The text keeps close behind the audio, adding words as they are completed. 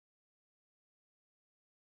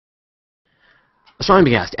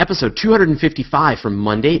Astronomy Cast, episode 255 from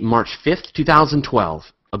Monday, March 5th, 2012,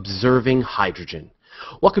 Observing Hydrogen.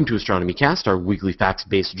 Welcome to Astronomy Cast, our weekly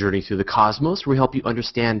facts-based journey through the cosmos, where we help you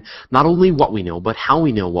understand not only what we know, but how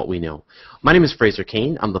we know what we know. My name is Fraser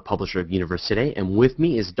Kane. I'm the publisher of Universe Today, and with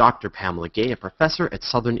me is Dr. Pamela Gay, a professor at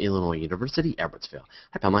Southern Illinois University, Edwardsville.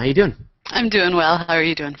 Hi, Pamela. How you doing? I'm doing well. How are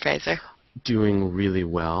you doing, Fraser? Doing really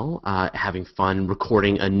well, having fun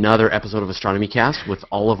recording another episode of Astronomy Cast with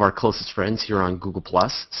all of our closest friends here on Google+.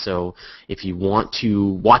 So if you want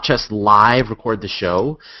to watch us live record the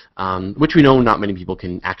show, which we know not many people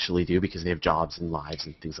can actually do because they have jobs and lives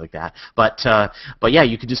and things like that, but yeah,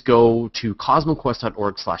 you could just go to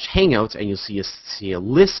cosmoquest.org/hangouts and you'll see a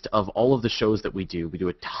list of all of the shows that we do. We do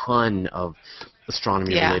a ton of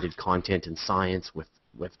astronomy-related content and science with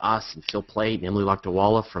us and Phil Plait and Emily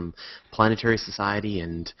Lakdawalla from Planetary Society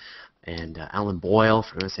and Alan Boyle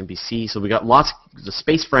from MSNBC. So we got lots of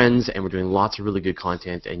space friends, and we're doing lots of really good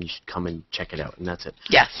content, and you should come and check it out. And that's it.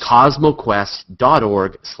 Yes.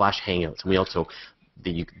 cosmoquest.org/hangouts. And we also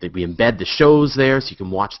we embed the shows there, so you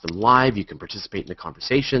can watch them live. You can participate in the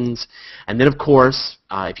conversations. And then, of course,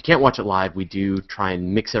 if you can't watch it live, we do try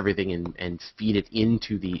and mix everything and feed it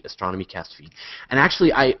into the Astronomy Cast feed. And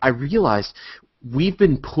actually, I realized we've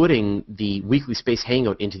been putting the weekly space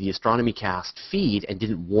hangout into the Astronomy Cast feed and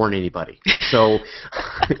didn't warn anybody. So,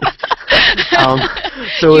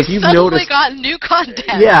 so if you've noticed, got new content.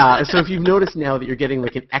 Yeah. So if you've noticed now that you're getting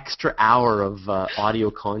like an extra hour of audio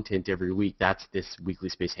content every week, that's this weekly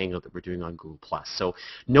space hangout that we're doing on Google+. So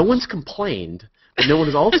no one's complained. But no one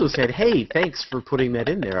has also said, hey, thanks for putting that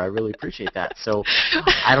in there. I really appreciate that. So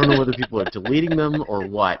I don't know whether people are deleting them or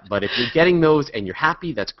what. But if you're getting those and you're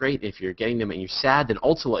happy, that's great. If you're getting them and you're sad, then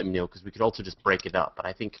also let me know, because we could also just break it up. But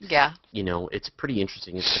I think, you know, it's pretty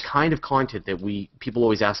interesting. It's the kind of content that people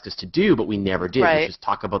always ask us to do, but we never did. Right. We just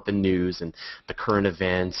talk about the news and the current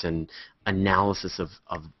events and analysis of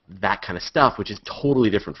that kind of stuff, which is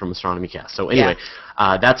totally different from Astronomy Cast. So anyway,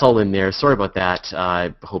 that's all in there. Sorry about that.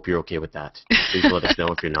 I hope you're okay with that. Please let us know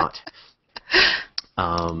if you're not.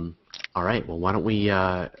 All right, well, why don't we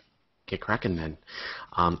get cracking then?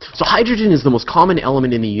 So hydrogen is the most common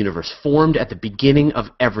element in the universe, formed at the beginning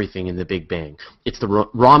of everything in the Big Bang. It's the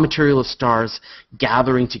raw material of stars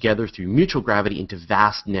gathering together through mutual gravity into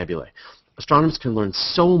vast nebulae. Astronomers can learn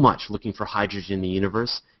so much looking for hydrogen in the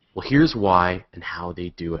universe. Well, here's why and how they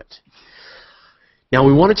do it. Now,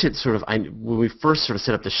 we wanted to when we first sort of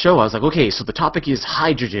set up the show, I was like, okay, so the topic is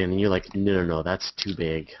hydrogen. And you're like, no, that's too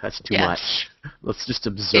big. That's too much. Let's just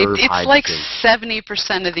observe hydrogen. It's like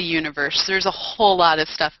 70% of the universe. There's a whole lot of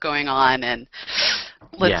stuff going on. And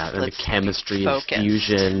let's the chemistry and focus.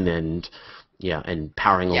 Fusion and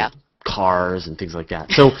powering cars and things like that.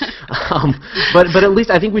 So, but at least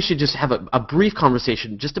I think we should just have a brief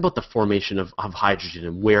conversation just about the formation of hydrogen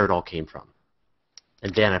and where it all came from.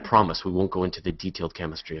 And then I promise we won't go into the detailed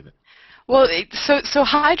chemistry of it. Well, so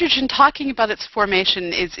hydrogen, talking about its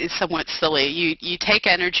formation is somewhat silly. You take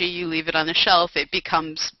energy, you leave it on the shelf, it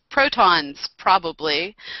becomes protons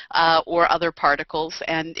probably, or other particles.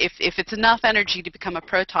 And if it's enough energy to become a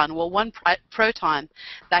proton, well, one proton,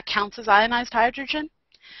 that counts as ionized hydrogen.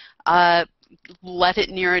 Let it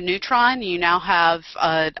near a neutron, you now have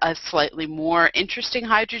a slightly more interesting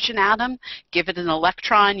hydrogen atom. Give it an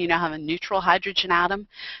electron, you now have a neutral hydrogen atom.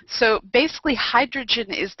 So basically,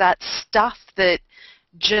 hydrogen is that stuff that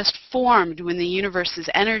just formed when the universe's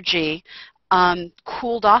energy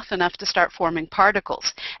cooled off enough to start forming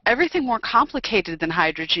particles. Everything more complicated than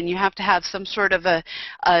hydrogen, you have to have some sort of a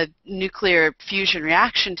nuclear fusion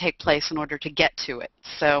reaction take place in order to get to it.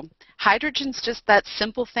 So hydrogen's just that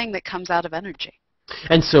simple thing that comes out of energy.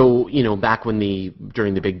 And so, you know, back during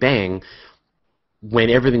the Big Bang, when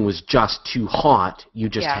everything was just too hot, you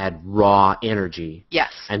just had raw energy.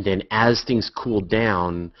 Yes. And then as things cooled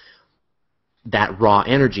down, that raw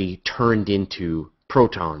energy turned into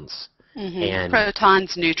protons. Mm-hmm. And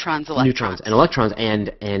protons, neutrons, electrons.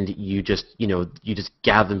 And you just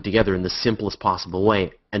gather them together in the simplest possible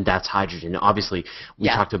way, and that's hydrogen. Now, obviously, we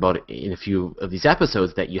talked about it in a few of these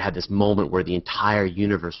episodes that you had this moment where the entire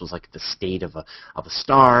universe was like the state of a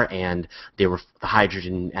star, and the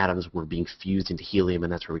hydrogen atoms were being fused into helium,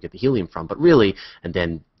 and that's where we get the helium from. But really, and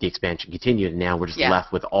then the expansion continued, and now we're just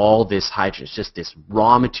left with all this hydrogen. It's just this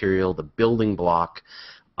raw material, the building block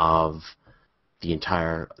of the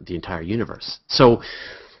entire universe. So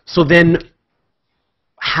then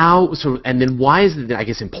why is it, I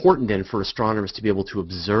guess, important then for astronomers to be able to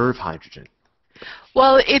observe hydrogen?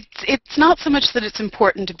 Well, it's not so much that it's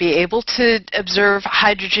important to be able to observe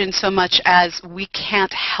hydrogen so much as we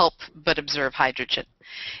can't help but observe hydrogen.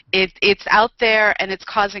 It's out there, and it's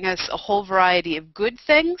causing us a whole variety of good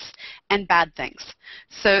things and bad things.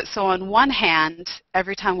 So on one hand,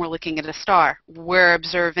 every time we're looking at a star, we're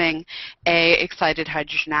observing a excited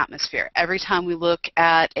hydrogen atmosphere. Every time we look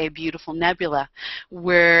at a beautiful nebula,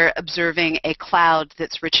 we're observing a cloud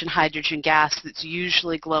that's rich in hydrogen gas that's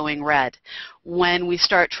usually glowing red. When we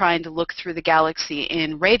start trying to look through the galaxy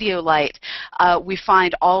in radio light, we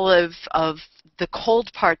find all of the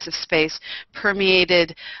cold parts of space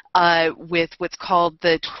permeated with what's called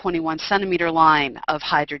the 21 centimeter line of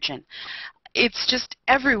hydrogen. It's just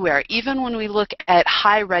everywhere. Even when we look at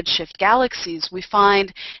high redshift galaxies, we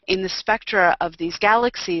find in the spectra of these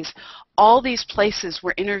galaxies all these places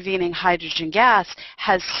where intervening hydrogen gas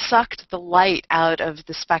has sucked the light out of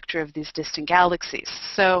the spectra of these distant galaxies.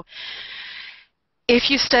 So if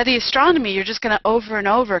you study astronomy, you're just going to over and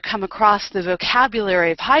over come across the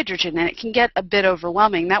vocabulary of hydrogen, and it can get a bit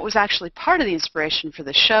overwhelming. That was actually part of the inspiration for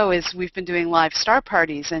the show, is we've been doing live star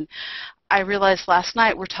parties, and I realized last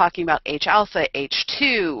night we're talking about H alpha,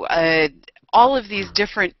 H2, all of these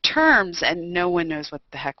different terms, and no one knows what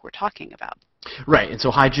the heck we're talking about. Right, and so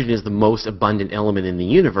hydrogen is the most abundant element in the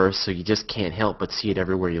universe, so you just can't help but see it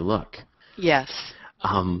everywhere you look. Yes.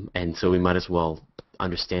 And so we might as well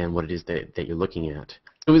understand what it is that you're looking at.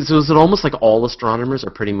 So is it almost like all astronomers are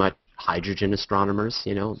pretty much hydrogen astronomers,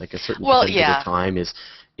 you know, like a certain percentage of the time is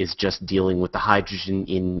just dealing with the hydrogen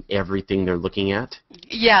in everything they're looking at?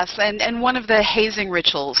 Yes, and one of the hazing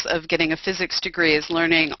rituals of getting a physics degree is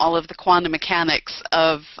learning all of the quantum mechanics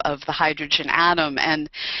of the hydrogen atom. And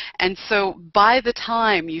so by the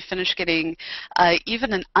time you finish getting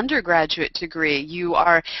even an undergraduate degree, you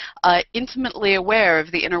are intimately aware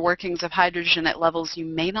of the inner workings of hydrogen at levels you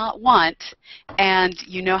may not want, and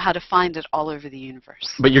you know how to find it all over the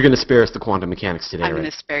universe. But you're going to spare us the quantum mechanics today, I'm right?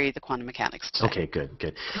 going to spare you the quantum mechanics today. Okay,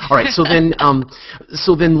 good. All right, so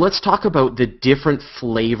then let's talk about the different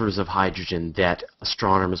flavors of hydrogen that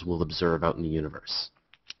astronomers will observe out in the universe.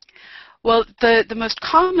 Well, the most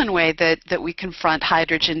common way that we confront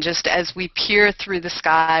hydrogen, just as we peer through the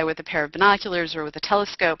sky with a pair of binoculars or with a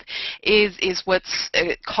telescope, is what's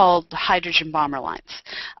called hydrogen bomber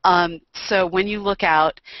lines. So when you look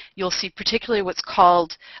out, you'll see particularly what's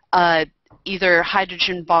called either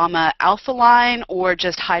hydrogen bomber alpha line or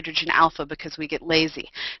just hydrogen alpha, because we get lazy.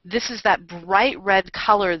 This is that bright red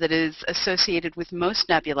color that is associated with most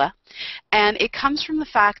nebula, and it comes from the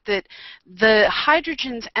fact that the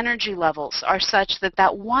hydrogen's energy levels are such that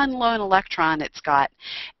that one lone electron it's got,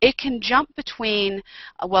 it can jump between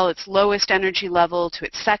its lowest energy level to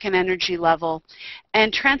its second energy level,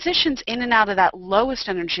 and transitions in and out of that lowest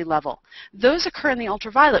energy level. Those occur in the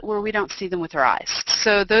ultraviolet, where we don't see them with our eyes.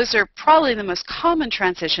 So those are probably the most common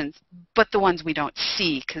transitions, but the ones we don't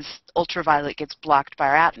see because ultraviolet gets blocked by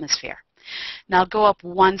our atmosphere. Now go up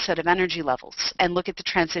one set of energy levels and look at the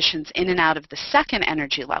transitions in and out of the second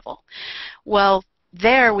energy level. Well,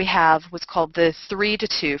 there we have what's called the 3 to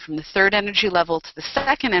 2, from the third energy level to the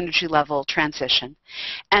second energy level transition.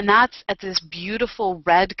 And that's at this beautiful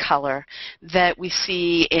red color that we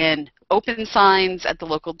see in open signs at the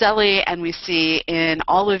local deli, and we see in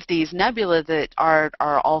all of these nebula that are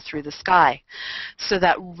all through the sky. So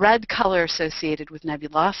that red color associated with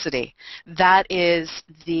nebulosity, that is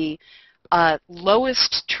the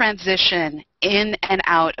lowest transition in and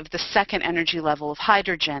out of the second energy level of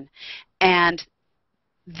hydrogen. And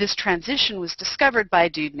this transition was discovered by a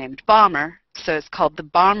dude named Balmer, so it's called the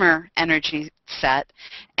Balmer energy set,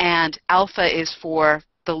 and alpha is for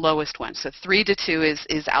the lowest one. So 3 to 2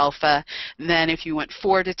 is alpha, then if you went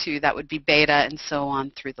 4 to 2, that would be beta, and so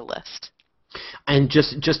on through the list. And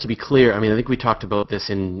just to be clear, I mean, I think we talked about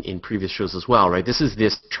this in previous shows as well, right? This is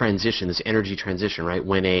this transition, this energy transition, right?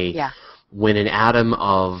 When an atom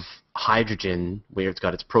of hydrogen, where it's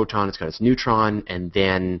got its proton, it's got its neutron, and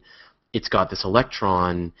then it's got this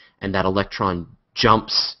electron, and that electron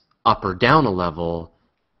jumps up or down a level,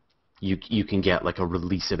 you can get like a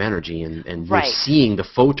release of energy, and we're seeing the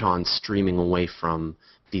photons streaming away from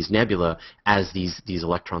these nebula as these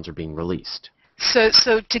electrons are being released. So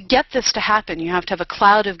to get this to happen, you have to have a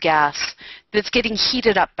cloud of gas that's getting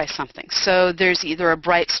heated up by something. So there's either a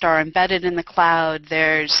bright star embedded in the cloud,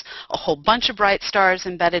 there's a whole bunch of bright stars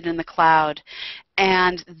embedded in the cloud,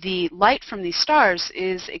 and the light from these stars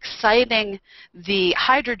is exciting the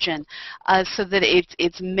hydrogen so that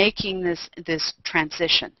it's making this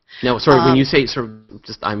transition. Now, sorry, when you say,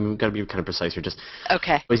 I'm going to be kind of precise here.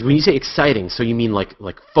 Okay. When you say exciting, so you mean like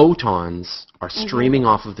photons are streaming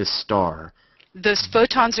off of this star. Those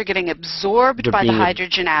photons are getting absorbed by the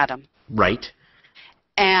hydrogen atom. Right.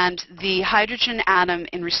 And the hydrogen atom,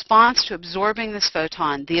 in response to absorbing this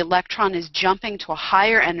photon, the electron is jumping to a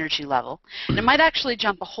higher energy level. And it might actually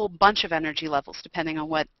jump a whole bunch of energy levels depending on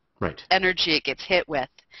what energy it gets hit with.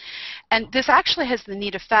 And this actually has the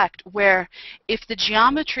neat effect where if the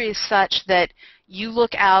geometry is such that you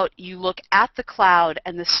look out, you look at the cloud,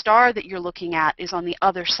 and the star that you're looking at is on the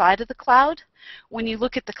other side of the cloud, when you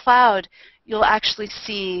look at the cloud, you'll actually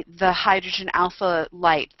see the hydrogen alpha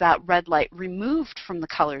light, that red light, removed from the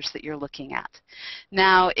colors that you're looking at.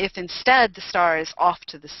 Now, if instead the star is off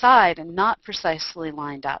to the side and not precisely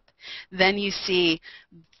lined up, then you see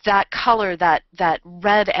that color, that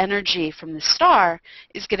red energy from the star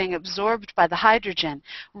is getting absorbed by the hydrogen,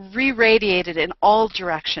 re-radiated in all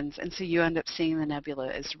directions, and so you end up seeing the nebula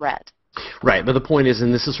as red. Right, but the point is,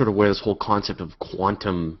 and this is sort of where this whole concept of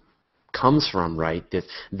quantum comes from, right?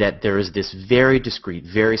 That there is this very discrete,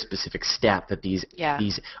 very specific step that these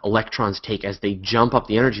electrons take as they jump up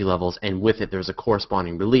the energy levels, and with it there's a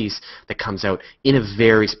corresponding release that comes out in a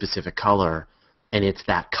very specific color. And it's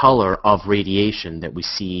that color of radiation that we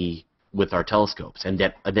see with our telescopes, and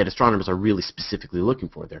that astronomers are really specifically looking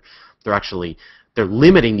for. They're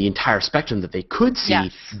limiting the entire spectrum that they could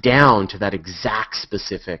see down to that exact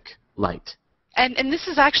specific light. And this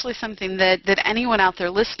is actually something that anyone out there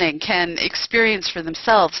listening can experience for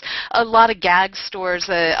themselves. A lot of gag stores,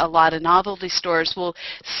 a lot of novelty stores will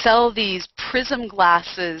sell these prism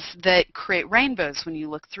glasses that create rainbows when you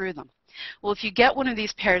look through them. Well, if you get one of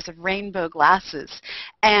these pairs of rainbow glasses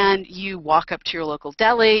and you walk up to your local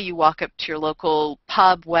deli, you walk up to your local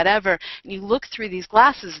pub, whatever, and you look through these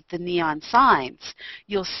glasses at the neon signs,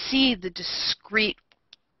 you'll see the discrete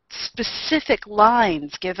specific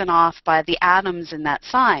lines given off by the atoms in that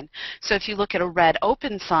sign. So if you look at a red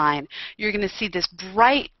open sign, you're going to see this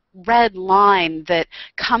bright red line that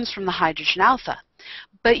comes from the hydrogen alpha.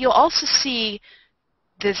 But you'll also see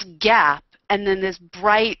this gap, and then this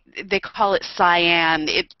bright, they call it cyan,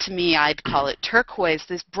 to me I'd call it turquoise,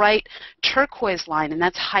 this bright turquoise line, and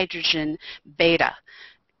that's hydrogen beta.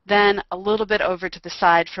 Then a little bit over to the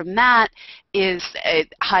side from that is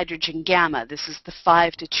hydrogen gamma. This is the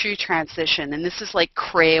 5 to 2 transition, and this is like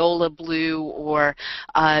Crayola blue or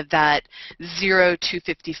that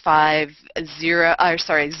 00255,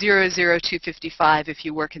 00255 if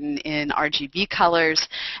you work in RGB colors.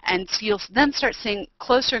 And so you'll then start seeing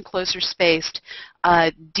closer and closer spaced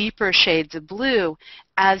deeper shades of blue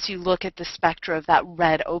as you look at the spectra of that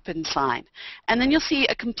red open sign. And then you'll see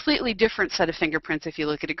a completely different set of fingerprints if you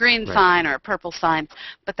look at a green sign or a purple sign,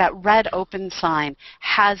 but that red open sign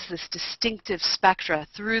has this distinctive spectra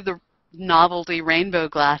through the novelty rainbow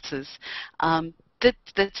glasses.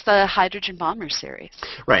 That's the hydrogen bomber series.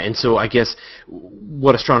 Right, and so I guess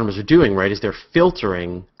what astronomers are doing, right, is they're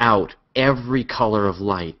filtering out every color of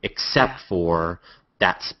light except for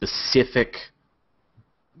that specific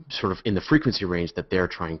sort of in the frequency range that they're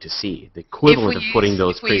trying to see. The equivalent of putting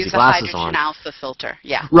those crazy glasses on. If we use a hydrogen alpha filter,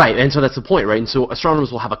 Right, and so that's the point, right? And so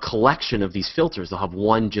astronomers will have a collection of these filters. They'll have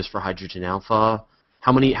one just for hydrogen alpha.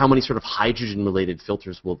 How many sort of hydrogen-related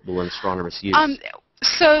filters will astronomers use?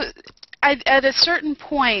 So at a certain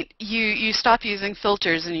point, you stop using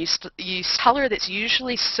filters and you use color that's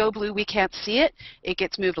usually so blue we can't see it. It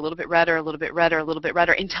gets moved a little bit redder, a little bit redder, a little bit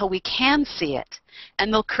redder until we can see it.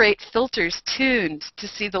 And they'll create filters tuned to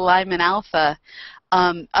see the Lyman alpha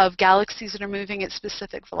of galaxies that are moving at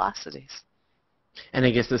specific velocities. And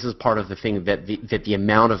I guess this is part of the thing that the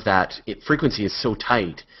amount of that frequency is so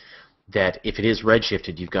tight that if it is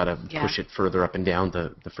redshifted, you've got to push it further up and down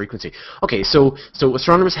the frequency. Okay, so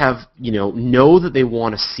astronomers have, know that they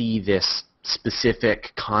want to see this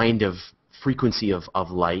specific kind of frequency of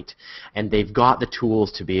light, and they've got the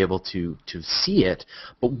tools to be able to see it,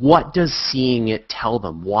 but what does seeing it tell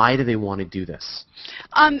them? Why do they want to do this?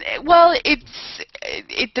 Well,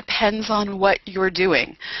 it depends on what you're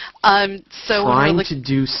doing. So trying to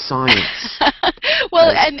do science. Well,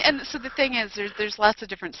 and so the thing is, there's lots of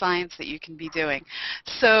different science that you can be doing.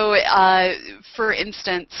 So, for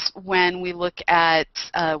instance, when we look at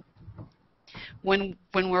when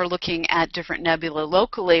we're looking at different nebulae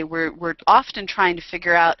locally, we're often trying to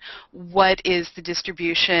figure out what is the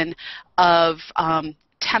distribution of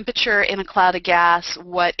temperature in a cloud of gas,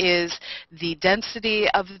 what is the density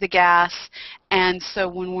of the gas, and so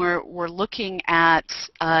when we're looking at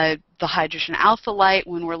the hydrogen alpha light,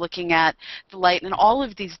 when we're looking at the light and all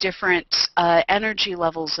of these different energy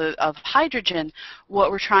levels of hydrogen,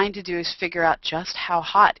 what we're trying to do is figure out just how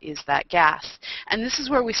hot is that gas. And this is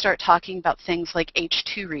where we start talking about things like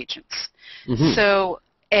H2 regions. So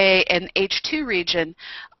an H2 region,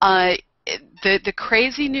 the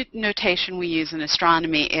crazy notation we use in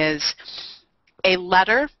astronomy is A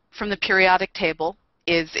letter from the periodic table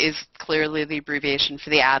is clearly the abbreviation for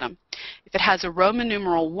the atom. If it has a Roman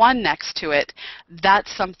numeral 1 next to it,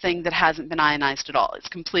 that's something that hasn't been ionized at all. It's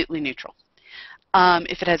completely neutral.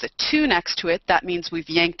 If it has a 2 next to it, that means we've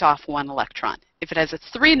yanked off 1 electron. If it has a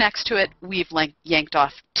 3 next to it, we've yanked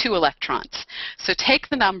off 2 electrons. So take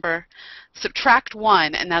the number, subtract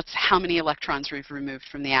 1, and that's how many electrons we've removed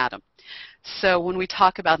from the atom. So when we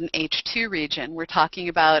talk about an H2 region, we're talking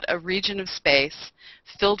about a region of space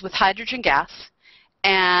filled with hydrogen gas,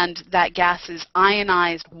 and that gas is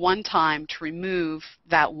ionized 1 time to remove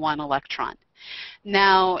that 1 electron.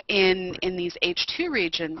 Now, in these H2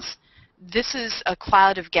 regions, this is a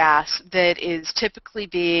cloud of gas that is typically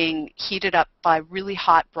being heated up by really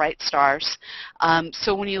hot, bright stars.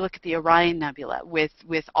 So when you look at the Orion Nebula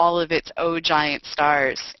with all of its giant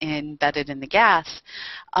stars embedded in the gas,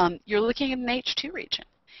 you're looking at an H2 region.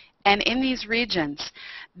 And in these regions,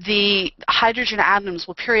 the hydrogen atoms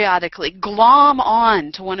will periodically glom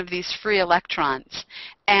on to one of these free electrons.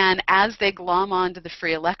 And as they glom onto the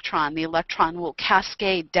free electron, the electron will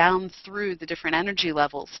cascade down through the different energy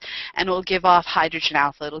levels. And it will give off hydrogen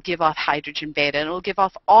alpha, it will give off hydrogen beta, and it will give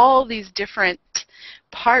off all these different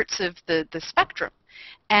parts of the spectrum.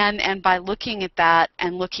 And by looking at that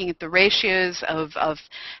and looking at the ratios of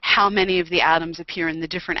how many of the atoms appear in the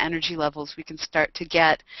different energy levels, we can start to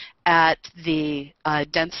get at the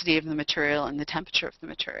density of the material and the temperature of the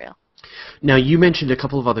material. Now, you mentioned a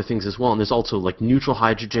couple of other things as well, and there's also like neutral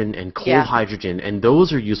hydrogen and cold hydrogen, and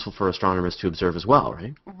those are useful for astronomers to observe as well,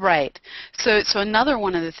 right? Right. So another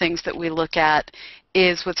one of the things that we look at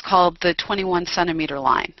is what's called the 21 centimeter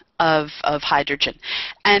line of hydrogen.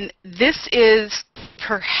 And this is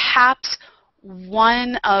perhaps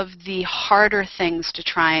one of the harder things to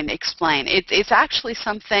try and explain. It's actually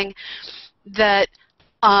something that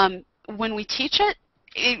when we teach it,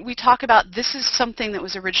 we talk about this is something that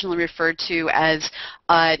was originally referred to as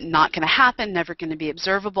not going to happen, never going to be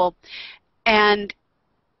observable. And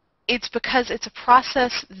it's because it's a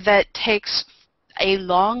process that takes a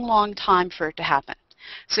long, long time for it to happen.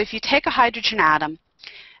 So if you take a hydrogen atom,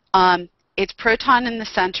 its proton in the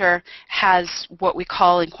center has what we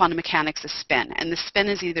call in quantum mechanics a spin. And the spin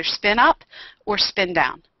is either spin up or spin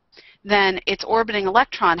down. Then its orbiting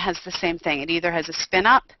electron has the same thing. It either has a spin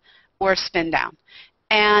up or a spin down.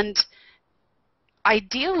 And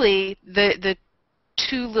ideally, the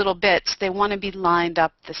two little bits, they want to be lined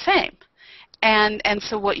up the same. And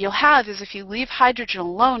so what you'll have is if you leave hydrogen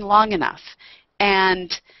alone long enough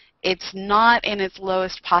and it's not in its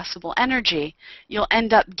lowest possible energy, you'll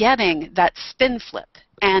end up getting that spin flip.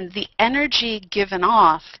 And the energy given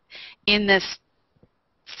off in this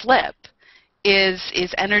flip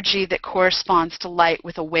is energy that corresponds to light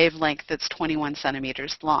with a wavelength that's 21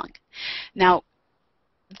 centimeters long. Now,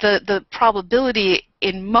 the probability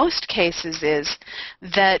in most cases is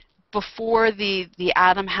that before the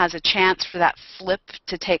atom has a chance for that flip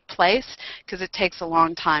to take place, because it takes a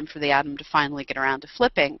long time for the atom to finally get around to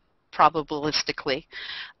flipping, probabilistically,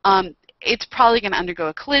 it's probably going to undergo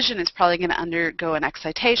a collision, it's probably going to undergo an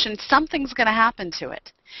excitation, something's going to happen to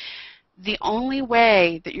it. The only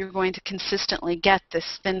way that you're going to consistently get this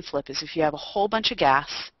spin flip is if you have a whole bunch of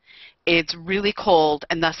gas, it's really cold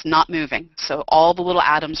and thus not moving. So all the little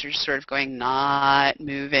atoms are just sort of going not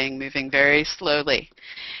moving, moving very slowly.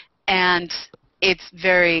 And it's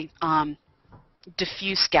very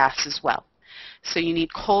diffuse gas as well. So you need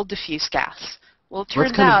cold diffuse gas. Well, it turns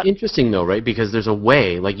That's kind of interesting, though, right? Because there's a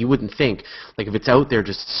way, like you wouldn't think, like if it's out there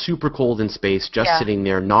just super cold in space, just sitting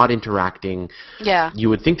there, not interacting, you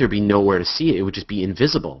would think there'd be nowhere to see it. It would just be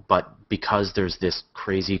invisible. But because there's this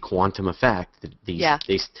crazy quantum effect, that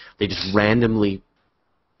they just randomly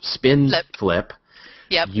flip,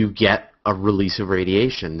 you get a release of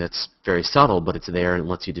radiation that's very subtle, but it's there and it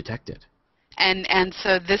lets you detect it. And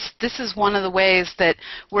so this is one of the ways that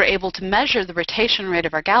we're able to measure the rotation rate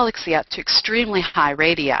of our galaxy up to extremely high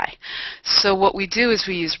radii. So what we do is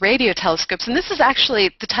we use radio telescopes, and this is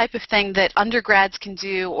actually the type of thing that undergrads can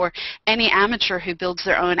do, or any amateur who builds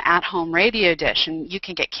their own at-home radio dish, and you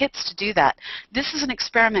can get kits to do that. This is an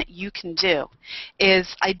experiment you can do,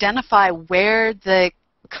 is identify where the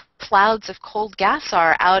clouds of cold gas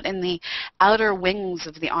are out in the outer wings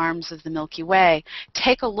of the arms of the Milky Way.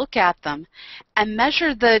 Take a look at them and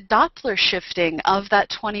measure the Doppler shifting of that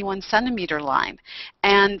 21 centimeter line.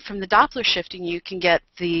 And from the Doppler shifting, you can get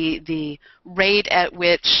the rate at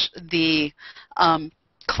which the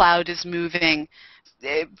cloud is moving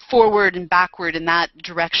forward and backward in that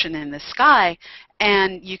direction in the sky.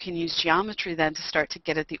 And you can use geometry then to start to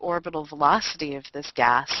get at the orbital velocity of this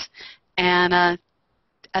gas. And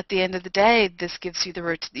at the end of the day, this gives you the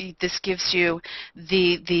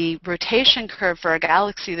rotation curve for a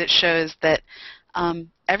galaxy that shows that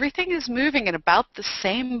everything is moving at about the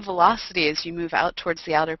same velocity as you move out towards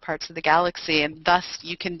the outer parts of the galaxy, and thus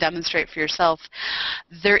you can demonstrate for yourself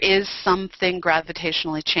there is something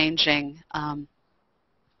gravitationally changing.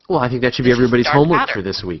 Well, I think that should be everybody's homework for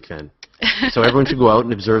this week then. So everyone should go out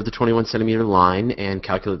and observe the 21-centimeter line and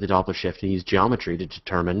calculate the Doppler shift and use geometry to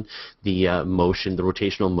determine the motion, the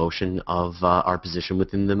rotational motion of our position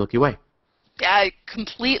within the Milky Way. Yeah,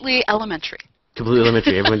 completely elementary. Completely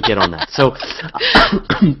elementary. Everyone get on that.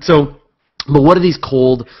 But what are these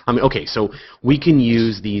cold? I mean, okay, so we can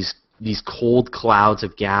use these cold clouds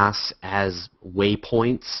of gas as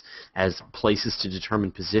waypoints, as places to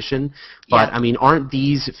determine position. But Yeah. I mean, aren't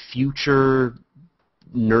these future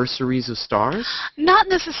nurseries of stars? Not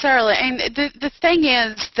necessarily. And the thing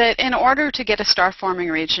is that in order to get a star-forming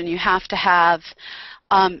region, you have to have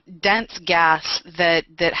dense gas that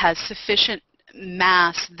has sufficient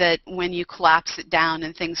mass that when you collapse it down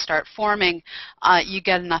and things start forming, you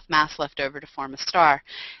get enough mass left over to form a star.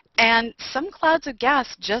 And some clouds of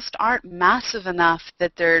gas just aren't massive enough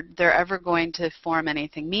that they're ever going to form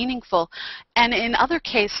anything meaningful. And in other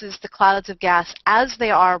cases, the clouds of gas, as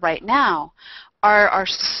they are right now, are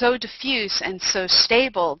so diffuse and so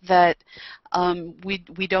stable that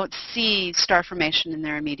we don't see star formation in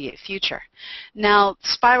their immediate future. Now,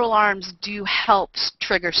 spiral arms do help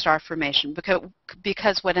trigger star formation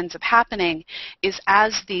because what ends up happening is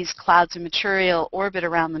as these clouds of material orbit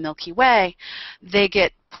around the Milky Way, they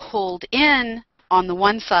get pulled in on the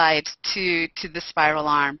one side to the spiral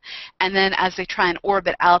arm, and then as they try and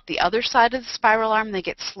orbit out the other side of the spiral arm, they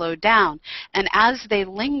get slowed down. And as they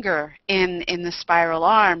linger in the spiral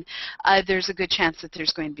arm, there's a good chance that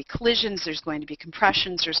there's going to be collisions, there's going to be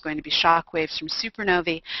compressions, there's going to be shock waves from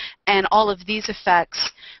supernovae, and all of these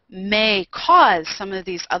effects may cause some of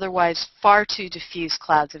these otherwise far too diffuse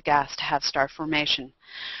clouds of gas to have star formation.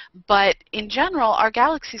 But in general, our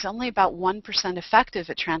galaxy is only about 1% effective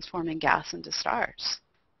at transforming gas into stars.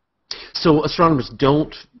 So astronomers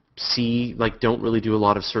don't really do a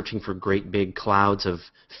lot of searching for great big clouds of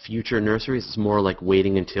future nurseries. It's more like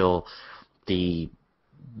waiting until I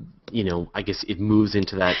guess it moves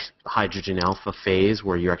into that hydrogen alpha phase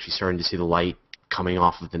where you're actually starting to see the light coming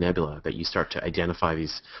off of the nebula, that you start to identify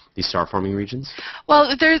these star-forming regions?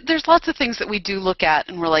 Well, there's lots of things that we do look at,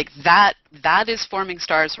 and we're like, that is forming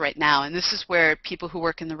stars right now. And this is where people who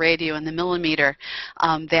work in the radio and the millimeter,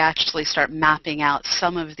 they actually start mapping out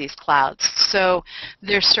some of these clouds. So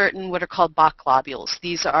there's certain what are called Bach globules.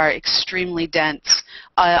 These are extremely dense,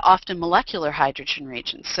 often molecular hydrogen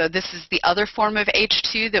regions. So this is the other form of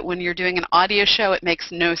H2 that when you're doing an audio show, it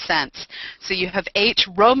makes no sense. So you have H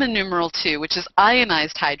Roman numeral 2, which is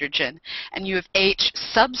ionized hydrogen, and you have H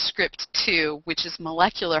subscript 2, which is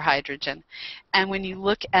molecular hydrogen. And when you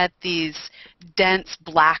look at these dense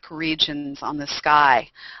black regions on the sky,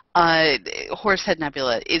 Horsehead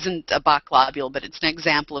Nebula isn't a Bach globule, but it's an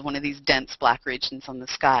example of one of these dense black regions on the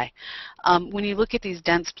sky. When you look at these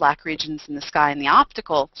dense black regions in the sky in the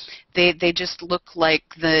optical, they just look like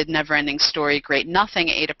the never-ending story, great nothing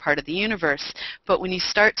ate a part of the universe. But when you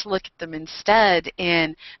start to look at them instead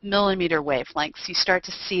in millimeter wavelengths, you start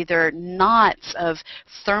to see there are knots of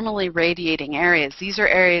thermally radiating areas. These are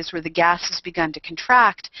areas where the gas has begun to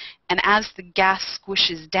contract, and as the gas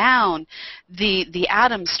squishes down, the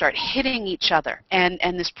atoms start hitting each other, and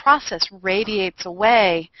this process radiates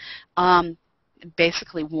away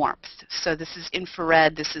basically warmth. So this is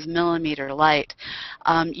infrared, this is millimeter light.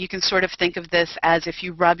 You can sort of think of this as if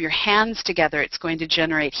you rub your hands together, it's going to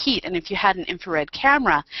generate heat. And if you had an infrared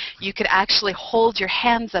camera, you could actually hold your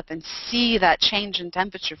hands up and see that change in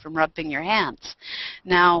temperature from rubbing your hands.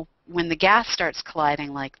 Now, when the gas starts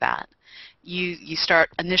colliding like that, you start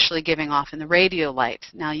initially giving off in the radio light.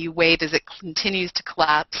 Now you wait as it continues to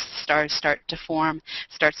collapse, stars start to form,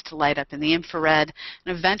 starts to light up in the infrared,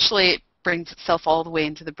 and eventually it brings itself all the way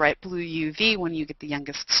into the bright blue UV when you get the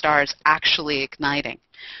youngest stars actually igniting.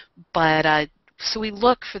 But so we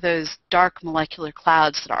look for those dark molecular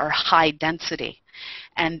clouds that are high density.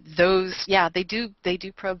 And those, yeah, they do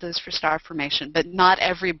probe those for star formation, but not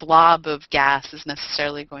every blob of gas is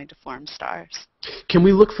necessarily going to form stars. Can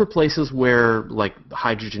we look for places where, like,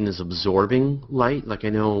 hydrogen is absorbing light? Like, I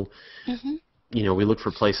know, we look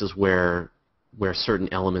for places where certain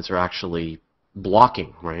elements are actually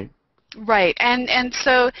blocking, right? Right, and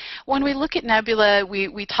so when we look at nebula,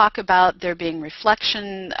 we talk about there being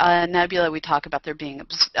reflection nebula, we talk about there being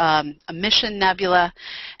emission nebula,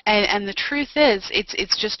 and the truth is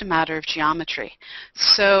it's just a matter of geometry.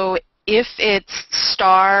 So if it's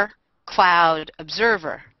star cloud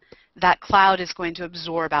observer, that cloud is going to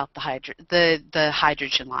absorb out the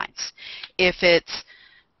hydrogen lines. If it's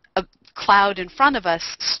a cloud in front of us,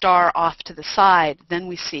 star off to the side, then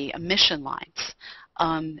we see emission lines.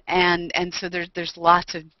 And so there's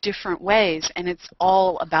lots of different ways, and it's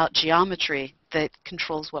all about geometry that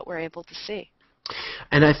controls what we're able to see.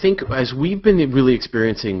 And I think as we've been really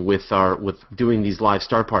experiencing with doing these live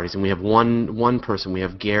star parties, and we have one person, we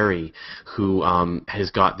have Gary, who has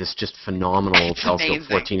got this just phenomenal telescope,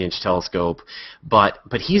 14-inch telescope, but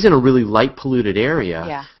he's in a really light polluted area,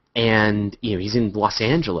 yeah. And he's in Los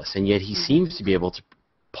Angeles, and yet he seems to be able to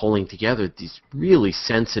pulling together these really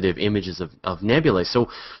sensitive images of nebulae. So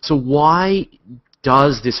why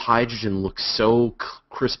does this hydrogen look so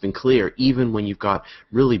crisp and clear, even when you've got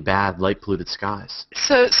really bad light polluted skies?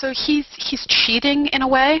 So he's cheating in a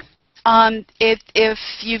way. If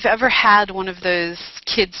you've ever had one of those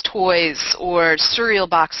kids' toys or cereal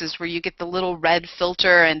boxes where you get the little red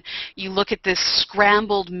filter and you look at this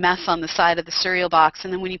scrambled mess on the side of the cereal box,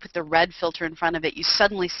 and then when you put the red filter in front of it, you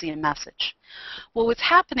suddenly see a message. Well, what's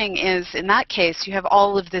happening is, in that case, you have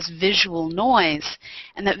all of this visual noise,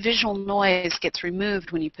 and that visual noise gets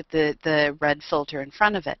removed when you put the red filter in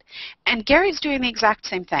front of it. And Gary's doing the exact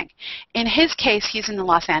same thing. In his case, he's in the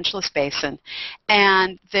Los Angeles basin,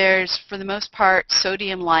 and there's, for the most part,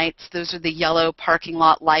 sodium lights. Those are the yellow parking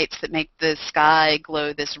lot lights that make the sky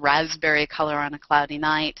glow this raspberry color on a cloudy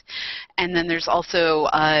night. And then there's also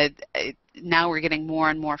now we're getting more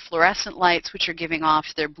and more fluorescent lights, which are giving off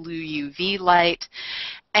their blue UV light.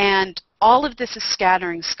 And all of this is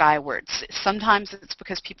scattering skywards. Sometimes it's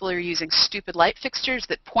because people are using stupid light fixtures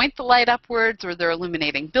that point the light upwards, or they're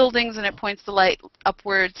illuminating buildings and it points the light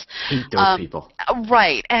upwards. Hate those people.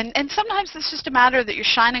 Right. And sometimes it's just a matter that you're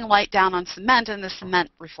shining light down on cement and the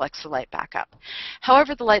cement reflects the light back up.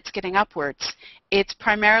 However the light's getting upwards, it's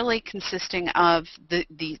primarily consisting of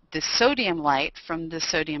the sodium light from the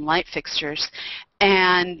sodium light fixtures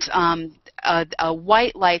and a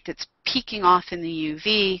white light that's peeking off in the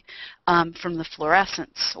UV from the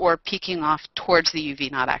fluorescence, or peeking off towards the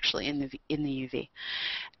UV, not actually in the UV.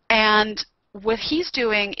 And what he's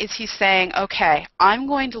doing is he's saying, okay, I'm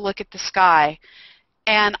going to look at the sky,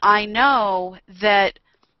 and I know that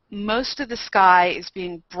most of the sky is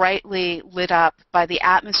being brightly lit up by the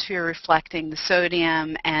atmosphere reflecting the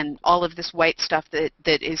sodium and all of this white stuff that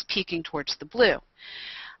is peeking towards the blue.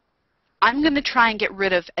 I'm going to try and get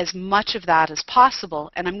rid of as much of that as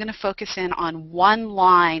possible, and I'm going to focus in on one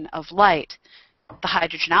line of light, the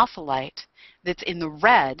hydrogen alpha light, that's in the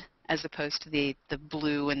red as opposed to the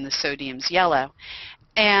blue and the sodium's yellow.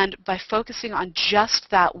 And by focusing on just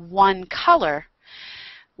that one color,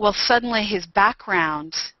 well, suddenly his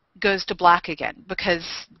background goes to black again,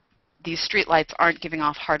 because these streetlights aren't giving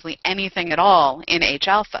off hardly anything at all in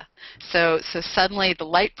H-alpha. So suddenly the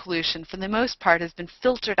light pollution, for the most part, has been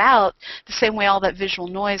filtered out the same way all that visual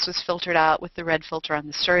noise was filtered out with the red filter on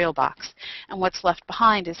the cereal box. And what's left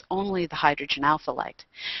behind is only the hydrogen alpha light.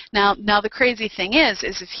 Now the crazy thing is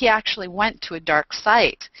if he actually went to a dark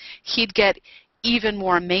site, he'd get even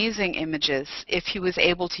more amazing images if he was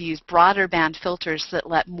able to use broader band filters that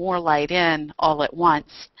let more light in all at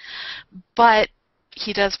once. But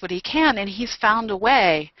he does what he can, and he's found a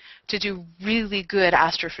way to do really good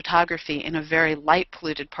astrophotography in a very light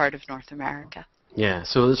polluted part of North America. Yeah,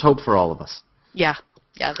 so there's hope for all of us. Yeah,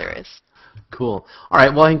 there is. Cool. All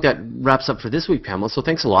right, well, I think that wraps up for this week, Pamela, so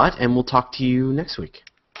thanks a lot, and we'll talk to you next week.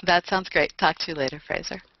 That sounds great. Talk to you later,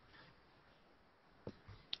 Fraser.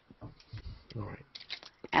 All right.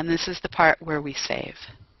 And this is the part where we save.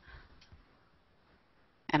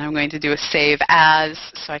 And I'm going to do a save as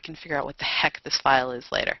so I can figure out what the heck this file is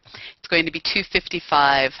later. It's going to be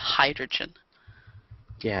 255 hydrogen.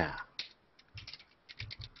 Yeah.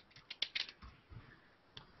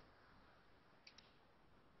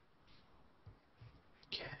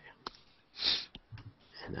 Okay.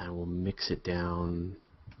 And I will mix it down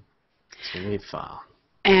to a WAV file.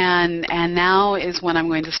 And now is when I'm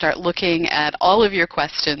going to start looking at all of your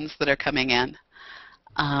questions that are coming in.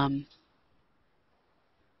 All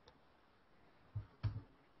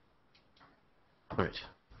right.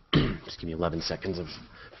 Just give me 11 seconds of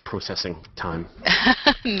processing time.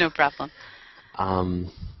 No problem.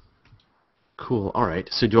 Cool. All right.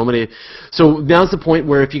 So do you want me to? So now's the point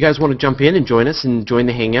where if you guys want to jump in and join us and join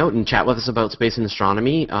the Hangout and chat with us about space and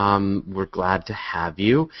astronomy, we're glad to have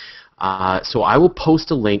you. So I will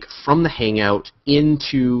post a link from the Hangout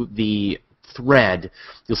into the thread.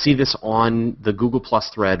 You'll see this on the Google Plus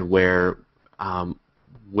thread where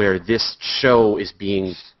this show is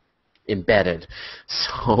being embedded.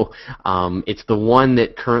 So it's the one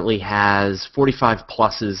that currently has 45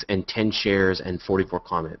 pluses and 10 shares and 44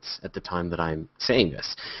 comments at the time that I'm saying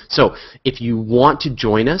this. So if you want to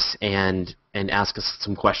join us and ask us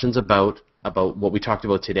some questions about what we talked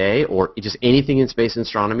about today, or just anything in space and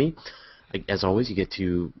astronomy, as always, you get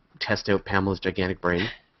to test out Pamela's gigantic brain.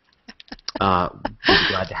 We'd be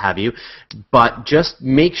glad to have you, but just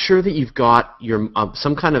make sure that you've got your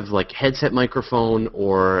some kind of like headset microphone,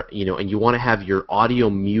 or and you want to have your audio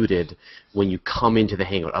muted when you come into the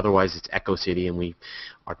Hangout. Otherwise, it's Echo City, and we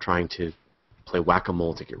are trying to play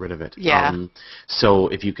whack-a-mole to get rid of it. Yeah. So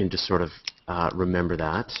if you can just sort of remember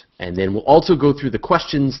that, and then we'll also go through the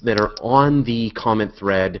questions that are on the comment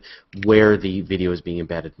thread where the video is being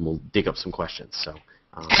embedded, and we'll dig up some questions. So.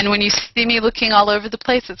 And when you see me looking all over the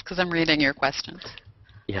place, it's because I'm reading your questions.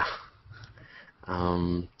 Yeah.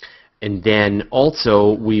 And then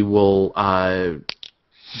also we will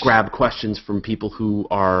grab questions from people who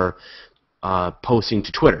are posting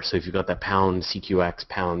to Twitter. So if you've got that pound CQX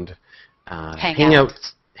pound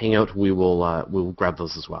Hangout, we will grab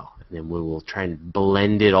those as well, and then we will try and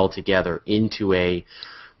blend it all together into a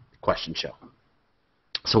question show.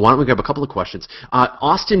 So why don't we grab a couple of questions.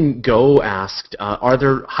 Austin Go asked, are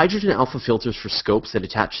there hydrogen alpha filters for scopes that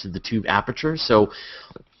attach to the tube aperture? So,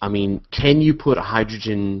 I mean, can you put a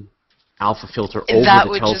hydrogen alpha filter over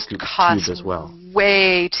the telescope tube as well? That would just cost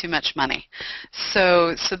way too much money.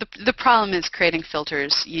 So the problem is creating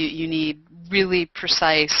filters. You need really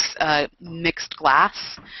precise mixed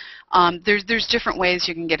glass. There's different ways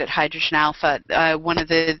you can get at hydrogen alpha. One of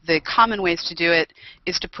the common ways to do it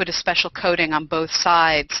is to put a special coating on both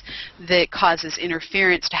sides that causes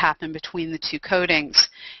interference to happen between the two coatings,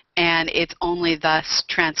 and it's only thus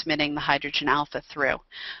transmitting the hydrogen alpha through.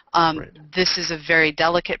 Right. This is a very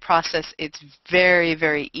delicate process. It's very,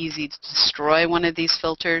 very easy to destroy one of these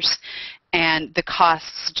filters, and the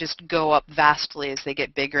costs just go up vastly as they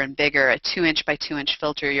get bigger and bigger. A 2-inch by 2-inch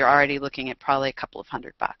filter, you're already looking at probably a couple of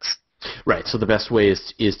 $100. Right. So the best way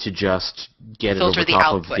is to just get filter it over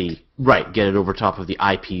top output. of get it over top of the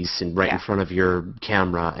eyepiece and right in front of your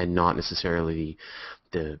camera, and not necessarily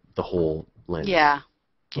the whole lens. Yeah.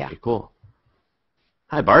 Yeah. Okay, cool.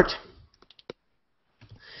 Hi, Bart.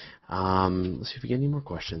 Let's see if we get any more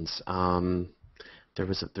questions. There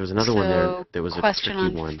was another one there. There was a question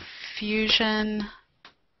tricky on one. Fusion.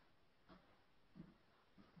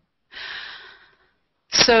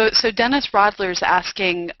 So Dennis Rodler's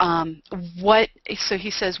asking so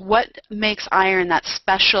he says, what makes iron that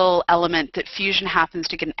special element that fusion happens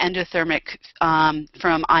to get an endothermic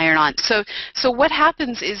from iron on? So what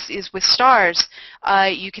happens is with stars,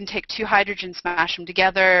 you can take two hydrogens, smash them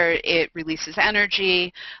together, it releases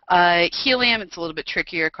energy. Helium, it's a little bit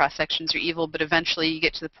trickier, cross sections are evil, but eventually you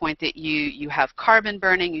get to the point that you have carbon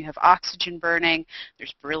burning, you have oxygen burning,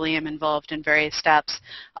 there's beryllium involved in various steps.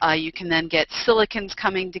 You can then get silicons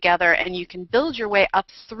coming together, and you can build your way up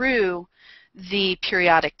through the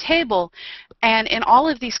periodic table, and in all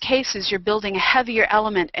of these cases you're building a heavier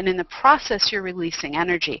element, and in the process you're releasing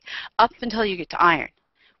energy up until you get to iron.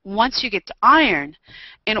 Once you get to iron,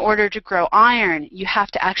 in order to grow iron, you have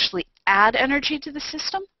to actually add energy to the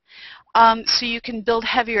system. So you can build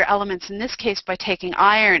heavier elements in this case by taking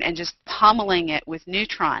iron and just pummeling it with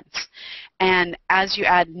neutrons. And as you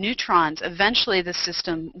add neutrons, eventually the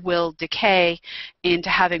system will decay into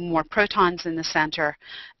having more protons in the center,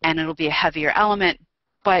 and it'll be a heavier element,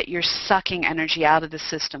 but you're sucking energy out of the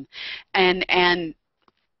system. And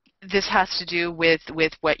this has to do with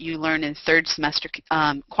what you learn in third semester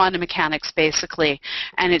quantum mechanics, basically,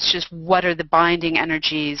 and it's just what are the binding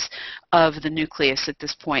energies of the nucleus at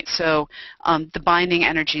this point. So the binding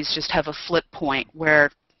energies just have a flip point where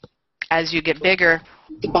as you get bigger,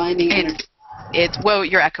 the binding energy, whoa,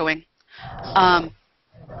 you're echoing.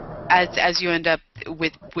 As you end up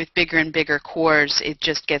with bigger and bigger cores, it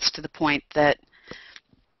just gets to the point that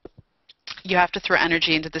you have to throw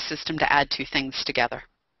energy into the system to add two things together.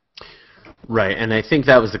 Right, and I think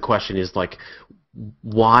that was the question, is like,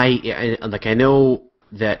 why, like I know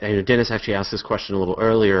Dennis actually asked this question a little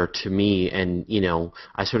earlier to me, and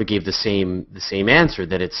I sort of gave the same answer,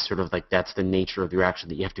 that it's sort of like that's the nature of the reaction,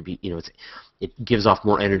 that you have to be, it gives off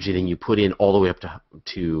more energy than you put in all the way up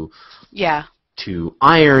to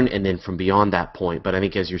iron, and then from beyond that point. But I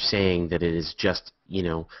think, as you're saying, that it is just,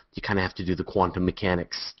 you kind of have to do the quantum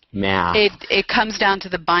mechanics math. It comes down to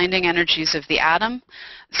the binding energies of the atom.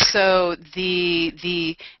 So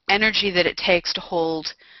the energy that it takes to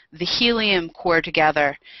hold the helium core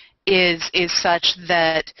together is such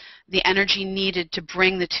that the energy needed to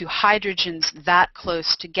bring the two hydrogens that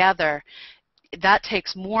close together that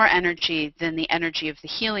takes more energy than the energy of the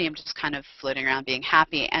helium just kind of floating around being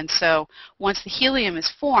happy. And so once the helium is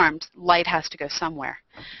formed, light has to go somewhere.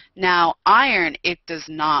 Now, iron, it does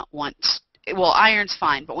not want, well, iron's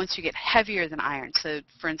fine, but once you get heavier than iron, so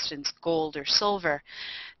for instance, gold or silver,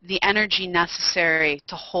 the energy necessary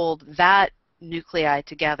to hold that nuclei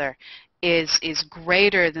together is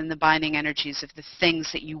greater than the binding energies of the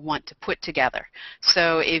things that you want to put together.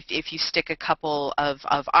 So if you stick a couple of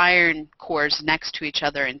iron cores next to each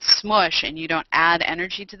other and smush and you don't add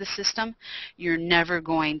energy to the system, you're never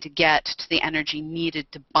going to get to the energy needed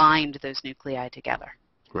to bind those nuclei together.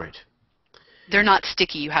 Right. They're not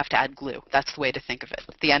sticky. You have to add glue. That's the way to think of it.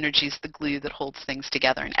 The energy is the glue that holds things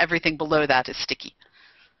together, and everything below that is sticky.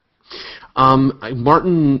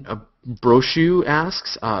 Martin Brochu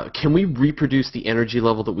asks, can we reproduce the energy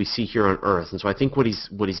level that we see here on Earth? And so I think what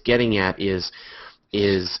he's getting at is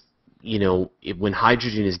you know, when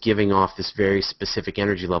hydrogen is giving off this very specific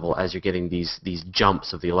energy level, as you're getting these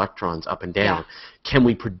jumps of the electrons up and down, can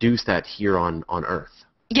we produce that here on Earth?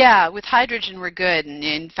 Yeah, with hydrogen we're good, and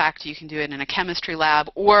in fact you can do it in a chemistry lab,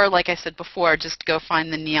 or like I said before, just go find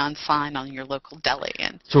the neon sign on your local deli.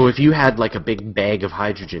 And so if you had like a big bag of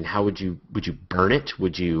hydrogen, how would you burn it?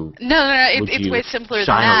 Would you? No, it's way simpler than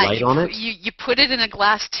that. Shine a light on it? You put it in a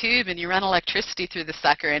glass tube and you run electricity through the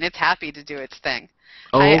sucker, and it's happy to do its thing.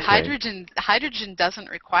 Oh, okay. Hydrogen doesn't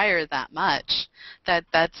require that much.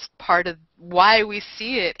 That's part of why we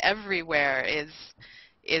see it everywhere. Is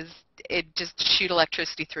it just shoot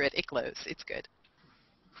electricity through it? It glows. It's good.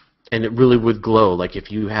 And it really would glow, like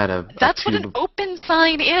if you had a That's tube. what an open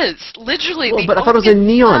sign is. Literally. Well, but I thought it was a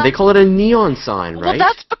neon. They call it a neon sign, right? Well,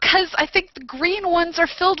 that's because I think the green ones are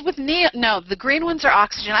filled with neon. No, the green ones are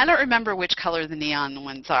oxygen. I don't remember which color the neon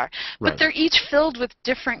ones are. But they're each filled with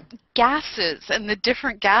different gases, and the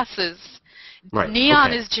different gases.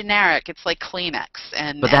 Neon is generic. It's like Kleenex.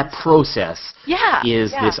 But that process is yeah.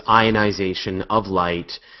 this ionization of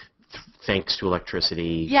light thanks to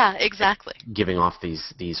electricity. Yeah, exactly. Giving off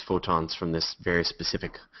these photons from this very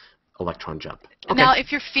specific electron jump. Okay. Now,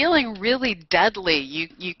 if you're feeling really deadly,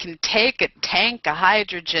 you can take a tank of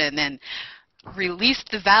hydrogen and release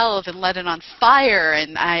the valve and let it on fire,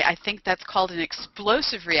 and I think that's called an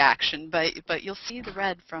explosive reaction, but you'll see the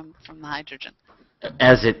red from the hydrogen.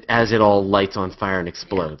 As it all lights on fire and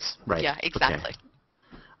explodes, right? Yeah, exactly.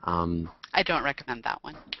 Okay. I don't recommend that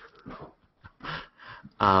one.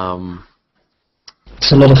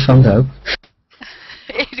 It's a lot of fun, though.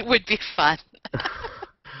 It would be fun.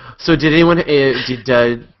 So, did anyone?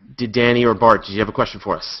 Did Danny or Bart? Did you have a question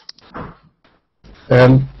for us?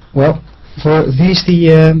 Well, for these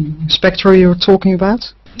the spectra you're talking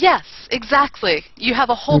about? Yes, exactly. You have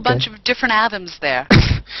a whole bunch of different atoms there.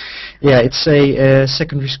 Yeah, it's a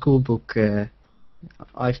secondary school book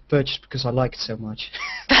I've purchased because I like it so much.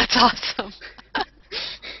 That's awesome.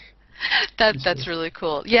 That's really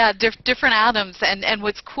cool. Yeah, different atoms, and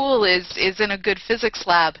what's cool is in a good physics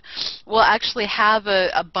lab, we'll actually have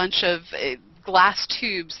a bunch of glass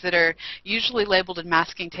tubes that are usually labeled in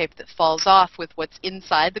masking tape that falls off with what's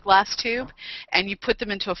inside the glass tube, and you put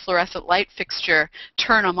them into a fluorescent light fixture,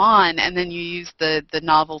 turn them on, and then you use the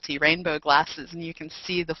novelty rainbow glasses, and you can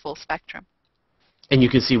see the full spectrum. And you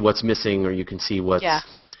can see what's missing, or you can see what's... Yeah.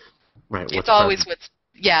 Right. It's always what's...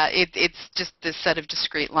 Yeah, it's just this set of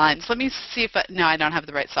discrete lines. Let me see if no, I don't have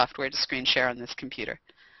the right software to screen share on this computer.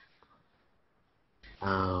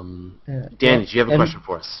 Dan, did you have a question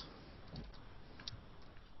for us?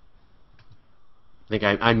 I think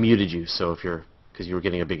I muted you, so because you were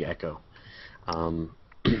getting a big echo.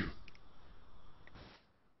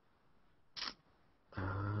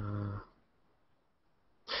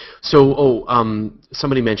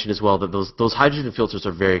 Somebody mentioned as well that those hydrogen filters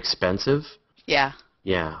are very expensive. Yeah.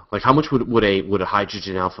 Yeah. Like how much would a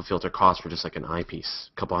hydrogen alpha filter cost for just like an eyepiece?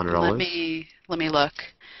 A couple $100? Let me look.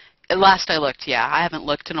 Last I looked, yeah. I haven't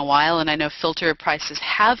looked in a while, and I know filter prices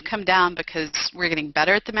have come down because we're getting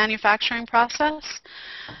better at the manufacturing process.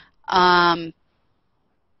 But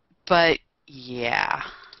yeah.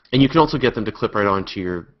 And you can also get them to clip right onto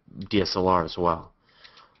your DSLR as well.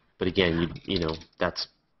 But again, that's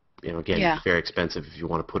very expensive if you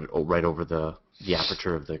want to put it right over the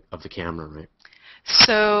aperture of the camera, right?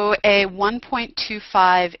 So a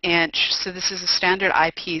 1.25 inch, so this is a standard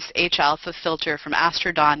eyepiece H-alpha filter from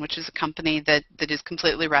Astronomy, which is a company that is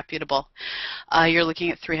completely reputable. You're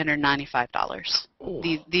looking at $395.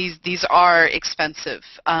 These are expensive.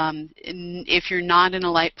 If you're not in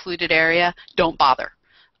a light polluted area, don't bother.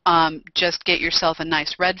 Just get yourself a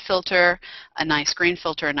nice red filter, a nice green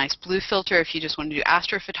filter, a nice blue filter if you just want to do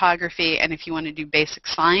astrophotography, and if you want to do basic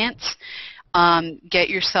science. get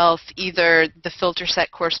yourself either the filter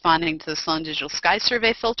set corresponding to the Sloan Digital Sky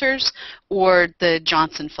Survey filters or the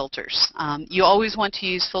Johnson filters. You always want to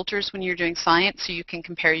use filters when you're doing science so you can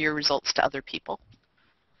compare your results to other people.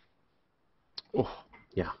 Oh,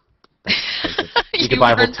 yeah. That's You can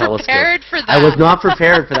buy a whole weren't telescope. prepared for that. I was not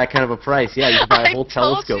prepared for that kind of a price. Yeah, you can buy a whole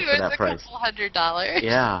telescope for that price. I told you it's a couple $100.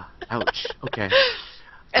 Yeah. Ouch. Okay.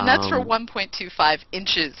 And that's for 1.25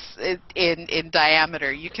 inches in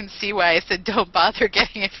diameter. You can see why I said don't bother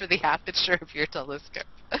getting it for the aperture of your telescope.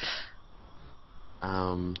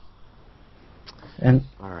 And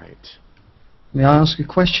all right. may I ask a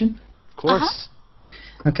question? Of course.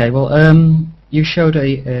 Okay, well, you showed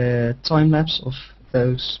a time lapse of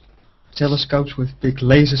those telescopes with big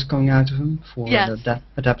lasers coming out of them for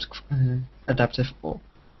adaptive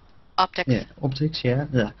Optics. Yeah, optics.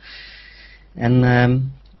 Yeah.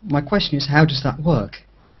 And my question is, how does that work?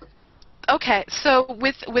 Okay, so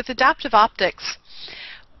with adaptive optics,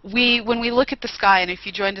 when we look at the sky, and if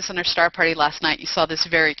you joined us on our star party last night, you saw this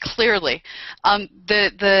very clearly.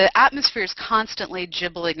 The atmosphere is constantly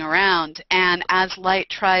jibbling around, and as light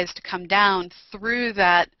tries to come down through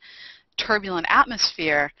that turbulent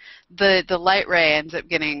atmosphere, the light ray ends up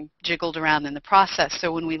getting jiggled around in the process.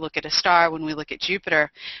 So when we look at a star, when we look at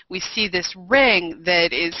Jupiter, we see this ring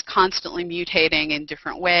that is constantly mutating in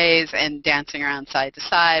different ways and dancing around side to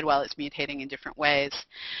side while it's mutating in different ways.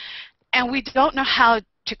 And we don't know how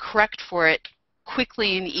to correct for it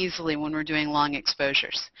quickly and easily when we're doing long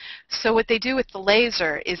exposures. So what they do with the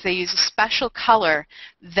laser is they use a special color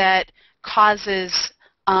that causes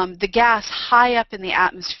the gas high up in the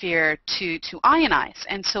atmosphere to ionize.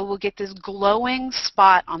 And so we'll get this glowing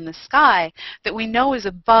spot on the sky that we know is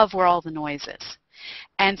above where all the noise is.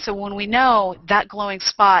 And so when we know that glowing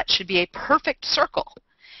spot should be a perfect circle,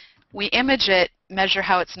 we image it, measure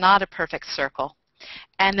how it's not a perfect circle,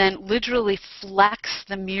 and then literally flex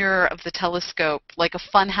the mirror of the telescope like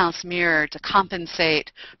a funhouse mirror to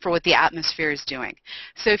compensate for what the atmosphere is doing.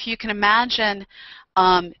 So if you can imagine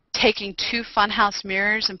taking two funhouse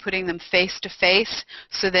mirrors and putting them face to face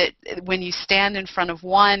so that when you stand in front of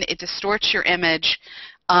one, it distorts your image.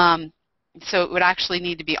 So it would actually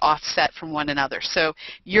need to be offset from one another. So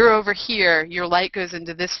you're over here, your light goes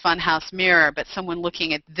into this funhouse mirror, but someone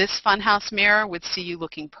looking at this funhouse mirror would see you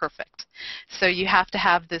looking perfect. So you have to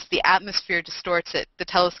have this, the atmosphere distorts it, the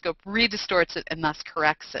telescope redistorts it, and thus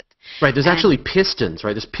corrects it. Right, there's actually pistons,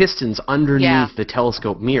 right? There's pistons underneath the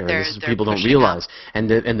telescope mirror. This is what people don't realize. And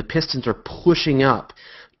the pistons are pushing up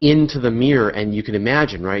into the mirror, and you can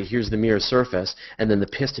imagine, right, here's the mirror surface, and then the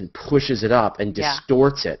piston pushes it up and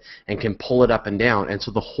distorts it and can pull it up and down. And so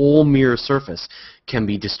the whole mirror surface can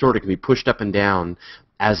be distorted, can be pushed up and down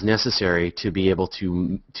as necessary to be able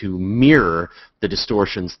to mirror the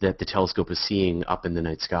distortions that the telescope is seeing up in the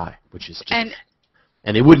night sky, which is just...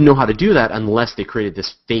 And they wouldn't know how to do that unless they created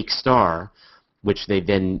this fake star, which they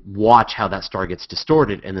then watch how that star gets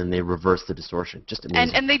distorted, and then they reverse the distortion. Just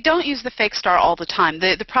amazing. And they don't use the fake star all the time.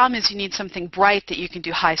 The problem is you need something bright that you can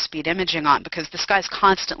do high-speed imaging on because the sky's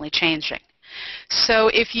constantly changing. So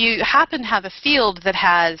if you happen to have a field that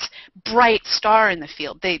has bright star in the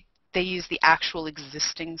field, they use the actual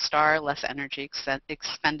existing star, less energy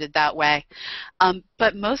expended that way.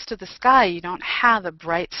 But most of the sky, you don't have a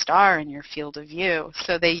bright star in your field of view.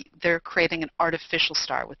 So they're creating an artificial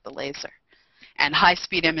star with the laser. And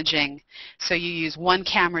high-speed imaging, so you use one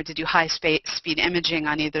camera to do high-speed imaging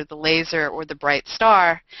on either the laser or the bright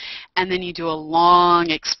star, and then you do a long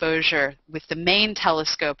exposure with the main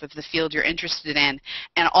telescope of the field you're interested in,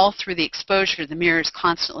 and all through the exposure, the mirror is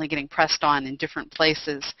constantly getting pressed on in different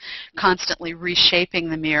places, constantly reshaping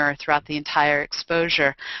the mirror throughout the entire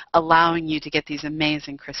exposure, allowing you to get these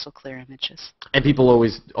amazing crystal clear images. And people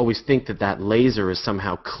always think that laser is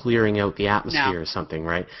somehow clearing out the atmosphere or something,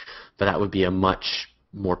 right? But that would be a much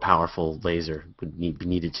more powerful laser, would be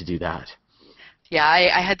needed to do that. Yeah,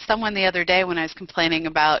 I had someone the other day when I was complaining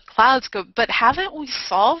about clouds go, but haven't we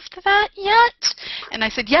solved that yet? And I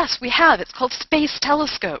said, yes, we have. It's called space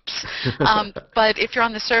telescopes. But if you're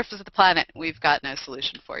on the surface of the planet, we've got no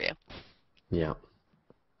solution for you. Yeah.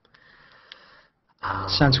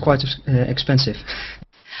 Sounds quite expensive.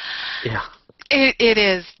 Yeah. It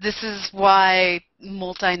is. This is why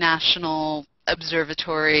multinational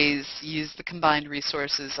observatories use the combined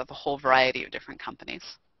resources of a whole variety of different companies.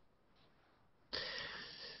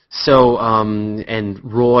 So, and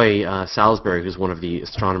Roy Salisbury, who's one of the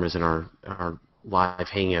astronomers in our live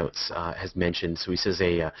hangouts, has mentioned, so he says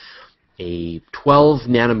a 12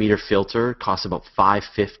 nanometer filter costs about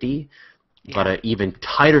 $550, but an even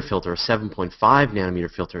tighter filter, a 7.5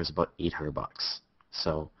 nanometer filter, is about $800.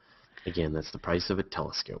 So Again, that's the price of a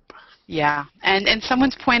telescope. Yeah, and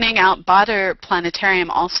someone's pointing out Bader Planetarium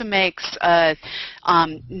also makes a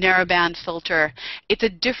narrowband filter. It's a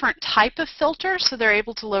different type of filter, so they're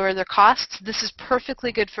able to lower their costs. This is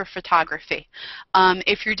perfectly good for photography.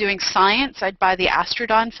 If you're doing science, I'd buy the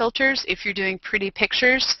Astrodon filters. If you're doing pretty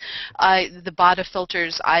pictures, the Bader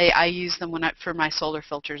filters, I use them for my solar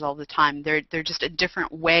filters all the time. They're just a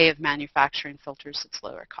different way of manufacturing filters that's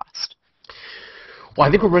lower cost. Well, I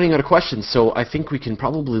think we're running out of questions, so I think we can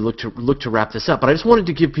probably look to wrap this up. But I just wanted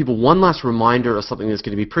to give people one last reminder of something that's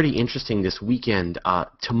going to be pretty interesting this weekend.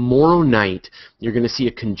 Tomorrow night, you're going to see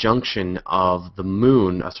a conjunction of the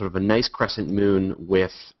moon, a sort of a nice crescent moon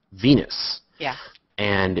with Venus. Yeah.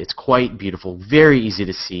 And it's quite beautiful, very easy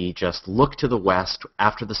to see. Just look to the west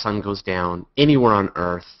after the sun goes down, anywhere on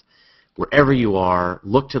Earth, wherever you are,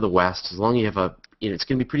 look to the west. As long as you have it's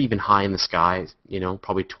going to be pretty even high in the sky,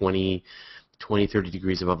 probably 20, 30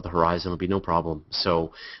 degrees above the horizon will be no problem.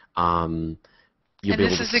 So you'll be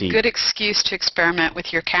able to see. This is a good excuse to experiment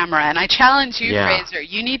with your camera. And I challenge you, Yeah. Fraser,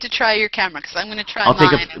 you need to try your camera because I'm going to try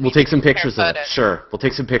mine. We'll take some pictures of it. Sure, we'll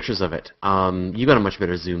take some pictures of it. You got a much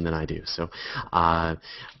better zoom than I do, so.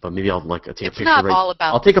 But maybe I'll take a picture. It's not all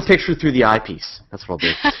about. I'll take a picture through the eyepiece. That's what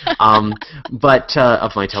I'll do. But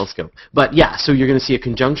of my telescope. But yeah, so you're going to see a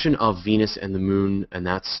conjunction of Venus and the Moon, and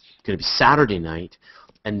that's going to be Saturday night.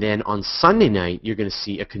 And then on Sunday night, you're going to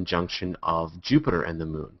see a conjunction of Jupiter and the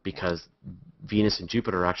Moon, because Venus and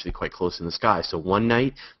Jupiter are actually quite close in the sky. So one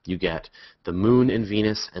night you get the Moon and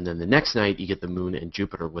Venus, and then the next night you get the Moon and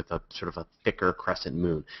Jupiter with a sort of a thicker crescent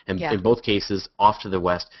moon. And in both cases, off to the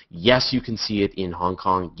west. Yes, you can see it in Hong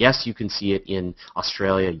Kong. Yes, you can see it in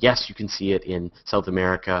Australia. Yes, you can see it in South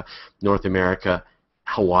America, North America,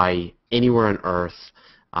 Hawaii, anywhere on Earth.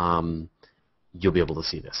 You'll be able to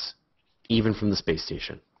see this, even from the space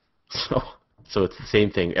station. So it's the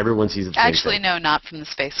same thing. Everyone sees it the same thing. Actually, no, not from the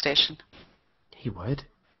space station. He would,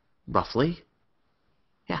 roughly.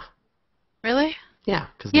 Yeah. Really? Yeah.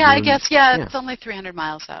 Yeah, I guess. Yeah, it's only 300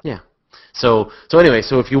 miles up. Yeah. So anyway,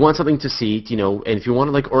 so if you want something to see, and if you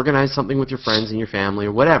want to organize something with your friends and your family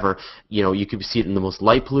or whatever, you could see it in the most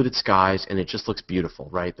light polluted skies, and it just looks beautiful,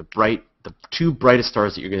 right? The two brightest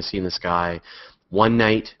stars that you're going to see in the sky, one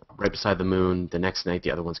night right beside the moon, the next night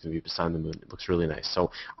the other one's going to be beside the moon. It looks really nice. So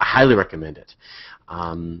I highly recommend it.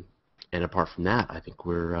 And apart from that, I think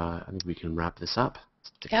I think we can wrap this up.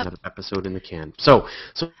 Stick another episode in the can. So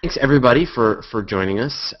thanks everybody for joining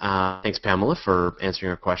us. Thanks Pamela for answering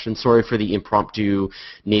our questions. Sorry for the impromptu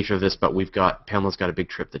nature of this, but Pamela's got a big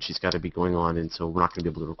trip that she's got to be going on, and so we're not going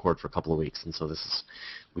to be able to record for a couple of weeks. And so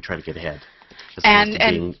we try to get ahead. And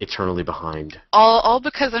being eternally behind. All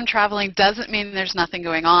because I'm traveling doesn't mean there's nothing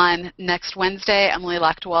going on. Next Wednesday, Emily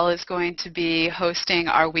Lakdawala is going to be hosting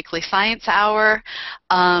our weekly science hour.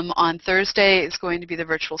 On Thursday is going to be the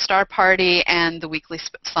virtual star party and the weekly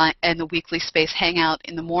space hangout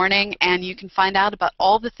in the morning. And you can find out about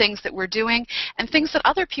all the things that we're doing and things that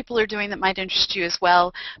other people are doing that might interest you as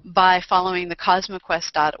well by following the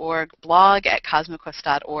cosmoquest.org blog at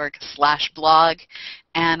cosmoquest.org/blog.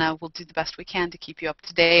 And we'll do the best we can to keep you up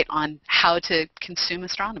to date on how to consume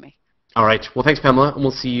astronomy. All right. Well, thanks, Pamela. And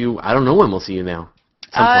we'll see you. I don't know when we'll see you now.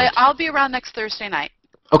 I'll be around next Thursday night.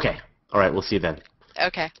 Okay. All right. We'll see you then.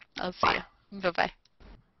 Okay. I'll see you. Bye-bye.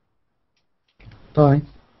 Bye.